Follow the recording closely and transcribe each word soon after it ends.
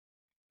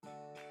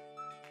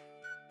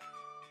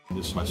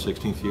This is my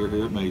 16th year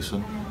here at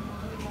Mason.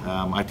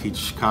 I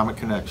teach Comic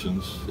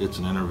Connections. It's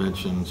an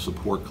intervention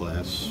support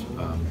class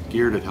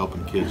geared at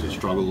helping kids that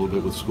struggle a little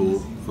bit with school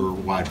for a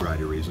wide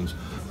variety of reasons.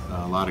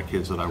 A lot of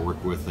kids that I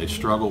work with, they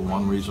struggle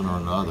one reason or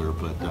another,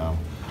 but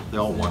they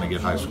all want to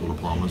get high school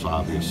diplomas,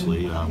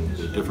 obviously. There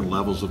are different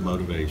levels of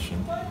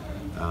motivation.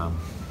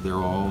 They're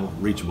all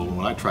reachable, and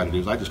what I try to do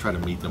is I just try to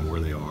meet them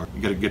where they are.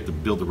 You got to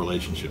build the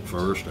relationship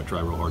first. I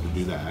try real hard to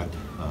do that.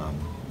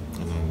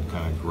 And then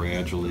kind of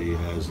gradually,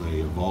 as they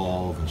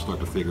evolve and start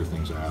to figure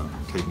things out,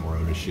 take more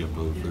ownership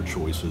of their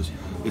choices,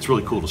 it's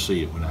really cool to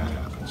see it when that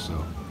happens.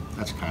 So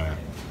that's kind of,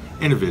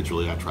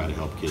 individually, I try to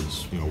help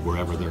kids,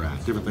 wherever they're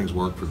at. Different things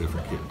work for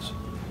different kids.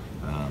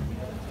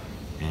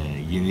 And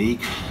a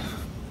unique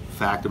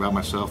fact about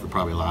myself that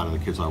probably a lot of the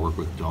kids I work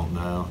with don't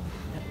know,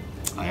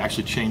 I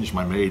actually changed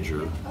my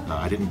major.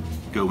 I didn't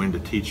go into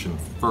teaching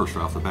first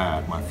right off the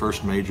bat. My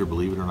first major,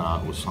 believe it or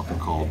not, was something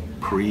called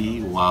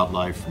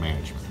pre-wildlife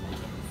management.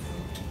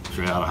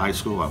 Straight out of high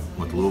school, I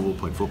went to Louisville,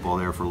 played football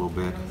there for a little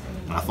bit,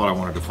 and I thought I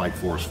wanted to fight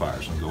forest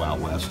fires and go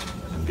out west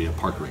and be a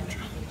park ranger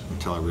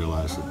until I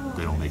realized that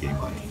they don't make any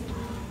money.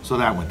 So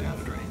that went down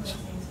the drains.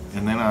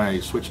 And then I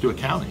switched to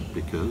accounting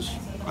because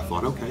I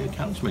thought, okay,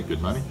 accountants make good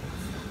money,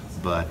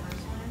 but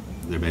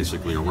they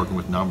basically are working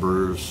with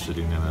numbers,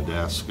 sitting in a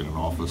desk in an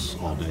office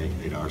all day,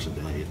 8 hours a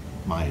day.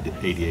 My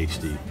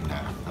ADHD,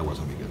 nah, that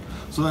wasn't any good.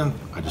 So then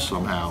I just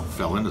somehow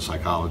fell into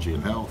psychology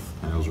and health,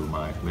 and those were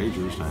my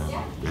majors,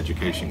 and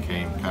education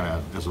came kind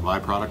of as a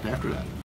byproduct after that.